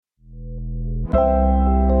Hi,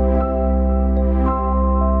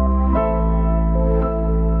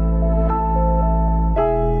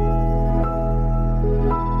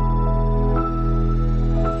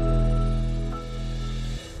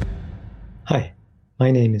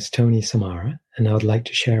 my name is Tony Samara, and I would like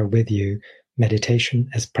to share with you meditation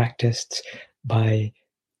as practiced by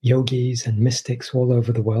yogis and mystics all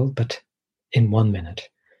over the world, but in 1 minute.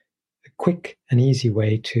 A quick and easy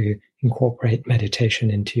way to incorporate meditation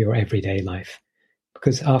into your everyday life.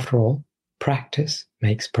 Because after all, practice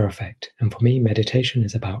makes perfect. And for me, meditation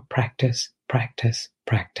is about practice, practice,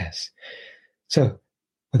 practice. So,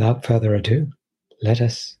 without further ado, let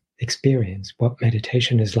us experience what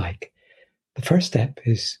meditation is like. The first step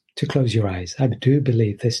is to close your eyes. I do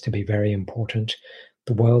believe this to be very important.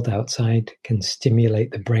 The world outside can stimulate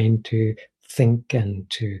the brain to think and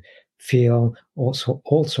to feel all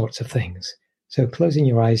sorts of things. So closing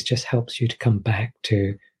your eyes just helps you to come back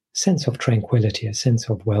to a sense of tranquility, a sense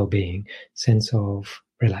of well-being, sense of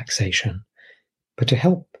relaxation. But to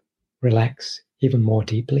help relax even more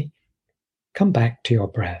deeply, come back to your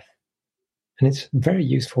breath. And it's very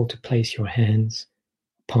useful to place your hands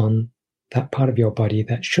upon that part of your body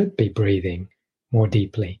that should be breathing more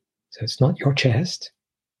deeply. So it's not your chest.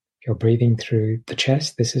 If you're breathing through the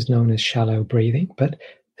chest, this is known as shallow breathing, but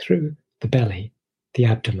through the belly, the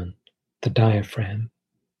abdomen, the diaphragm,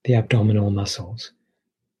 the abdominal muscles.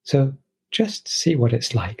 So just see what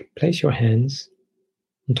it's like. Place your hands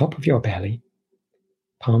on top of your belly,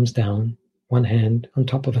 palms down, one hand on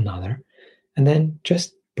top of another, and then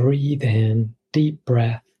just breathe in, deep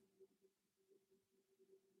breath,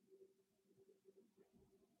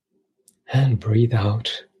 and breathe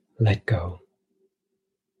out, let go.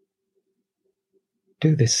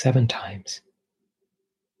 Do this 7 times.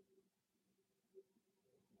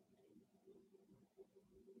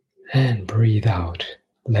 And breathe out,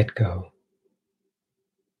 let go.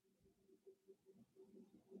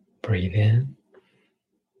 Breathe in.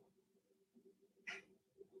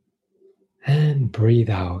 And breathe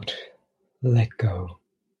out, let go.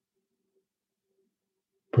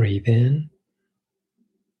 Breathe in.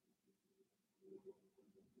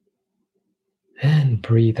 And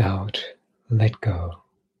breathe out, let go.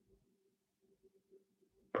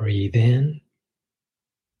 Breathe in.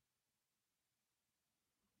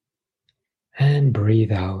 And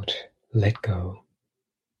breathe out, let go.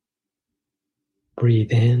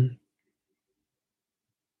 Breathe in.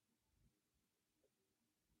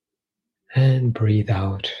 And breathe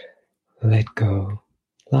out, let go.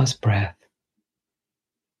 Last breath.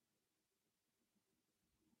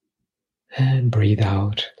 And breathe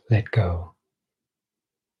out, let go.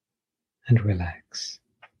 And relax.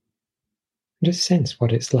 Just sense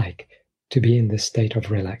what it's like to be in this state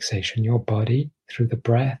of relaxation. Your body, through the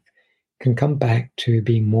breath, can come back to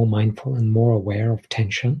being more mindful and more aware of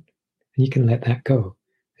tension. And you can let that go.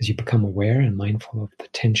 As you become aware and mindful of the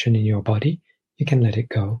tension in your body, you can let it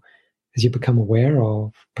go. As you become aware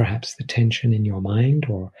of perhaps the tension in your mind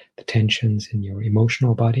or the tensions in your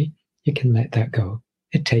emotional body, you can let that go.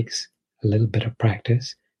 It takes a little bit of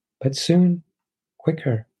practice, but soon,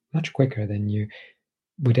 quicker, much quicker than you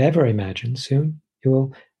would ever imagine, soon you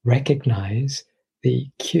will recognize the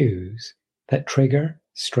cues that trigger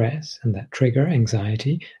stress and that trigger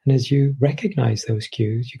anxiety. And as you recognize those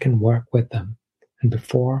cues, you can work with them. And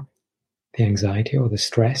before the anxiety or the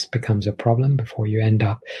stress becomes a problem, before you end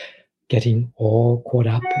up getting all caught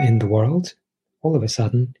up in the world, all of a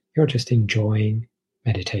sudden you're just enjoying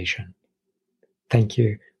meditation. Thank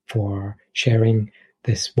you for sharing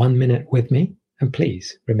this 1 minute with me. And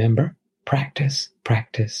please remember, practice,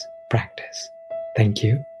 practice, practice. Thank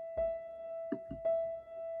you.